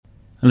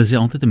Hulle sê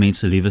altyd 'n mens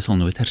se lewe sal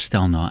nooit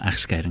herstel na 'n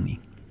egskeiding nie.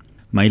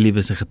 My lewe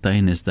is 'n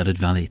getuienis dat dit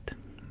wel het.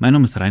 My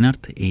naam is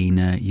Reinhard en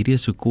hierdie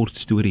is so 'n kort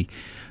storie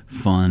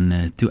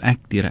van toe ek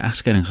deur 'n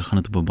egskeiding gegaan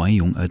het op 'n baie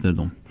jong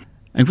ouderdom.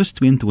 Ek was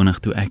 22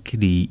 toe ek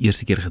die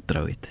eerste keer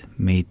getrou het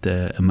met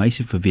 'n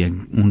meisie vir wie ek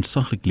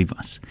ontsaglik lief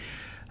was.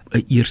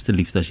 'n Eerste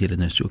liefde as jy dit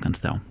nou so kan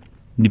stel.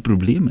 Die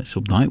probleem is,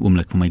 op daai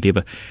oomblik van my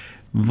lewe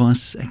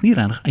was ek nie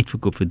regtig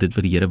uitverkoop vir dit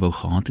wat die Here wou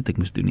gehad het ek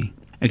moes doen nie.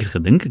 Ek het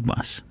gedink ek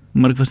was,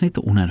 maar ek was net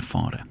te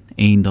onervare.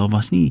 En daar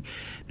was nie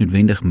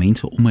noodwendig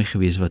mense om my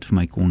gewees wat vir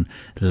my kon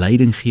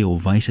leiding gee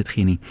of wysheid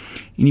gee nie.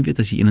 En jy weet,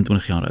 as jy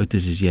 21 jaar oud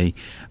is jy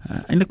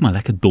eintlik maar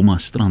lekker dom aan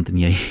strand en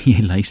jy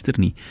luister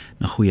nie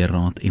na goeie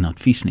raad en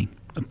advies nie.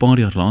 'n Paar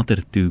jaar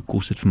later toe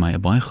kos dit vir my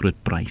 'n baie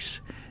groot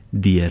prys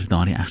deur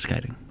daardie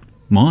egskeiding.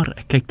 Maar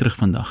ek kyk terug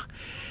vandag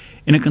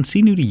en ek kan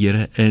sien hoe die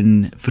Here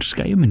in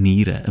verskeie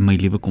maniere in my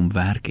lewe kom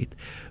werk het.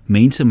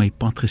 Mense my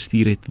pad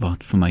gestuur het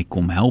wat vir my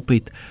kom help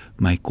het,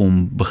 my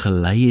kom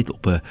begelei het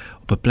op 'n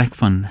plek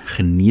van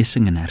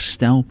genesing en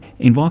herstel,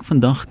 en waar ek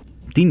vandag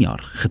 10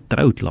 jaar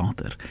getroud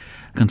later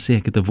kan sê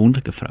ek het 'n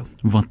wonderlike vrou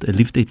wat 'n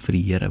liefde het vir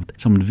die Here,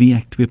 saam met wie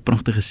ek 2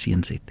 pragtige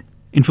seuns het.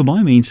 En vir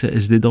baie mense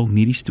is dit dalk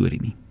nie die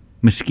storie nie.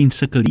 Miskien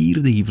sukkel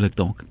hierde huwelik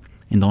dalk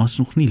en daar's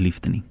nog nie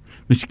liefde nie.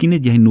 Miskien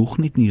het jy nog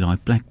net nie daai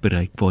plek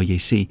bereik waar jy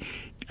sê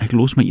ek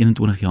los my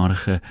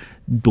 21-jarige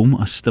dom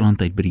as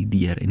strand uit by die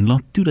deur en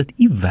laat toe dat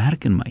U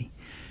werk in my.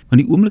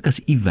 Want die oomblik as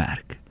U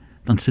werk,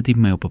 dan sit U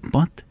my op 'n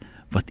pad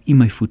wat U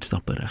my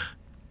voetstappe rig.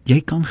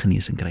 Jy kan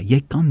genesing kry,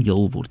 jy kan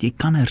heel word, jy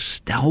kan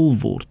herstel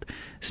word.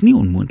 Is nie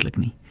onmoontlik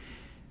nie.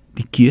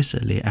 Die keuse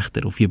lê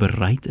egter of jy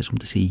bereid is om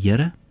te sê,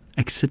 Here,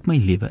 ek sit my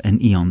lewe in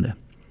U hande.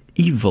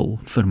 U wil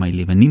vir my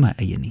lewe, nie my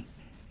eie nie.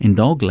 En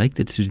dalk lyk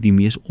dit soos die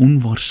mees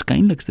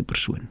onwaarskynlikste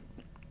persoon.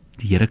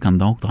 Die Here kan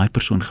dalk daai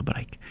persoon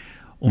gebruik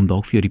om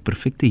dalk vir jou die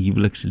perfekte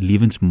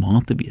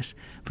huwelikslewensmaat te wees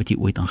wat jy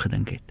ooit aan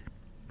gedink het.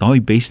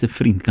 Daai beste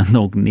vriend kan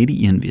dalk net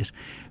die een wees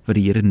wat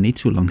die Here net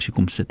so langs jou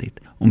kom sit het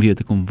om vir jou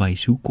te kom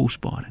wys hoe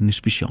kosbaar en hoe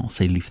spesiaal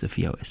sy liefde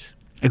vir jou is.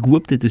 Ek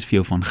hoop dit is vir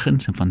jou van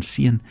guns en van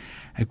seën.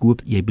 Ek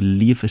hoop jy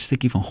beleef 'n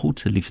stukkie van God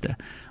se liefde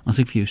as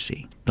ek vir jou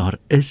sê, daar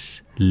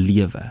is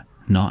lewe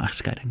na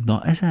egskeiding.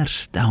 Daar is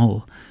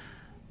herstel.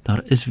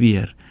 Daar is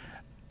weer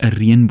 'n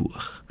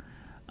reënboog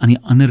aan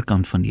die ander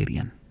kant van die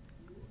reën.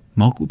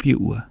 Maak oop jou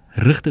oë,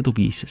 rig dit op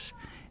Jesus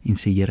en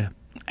sê, Here,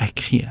 ek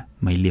gee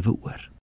my lewe oor.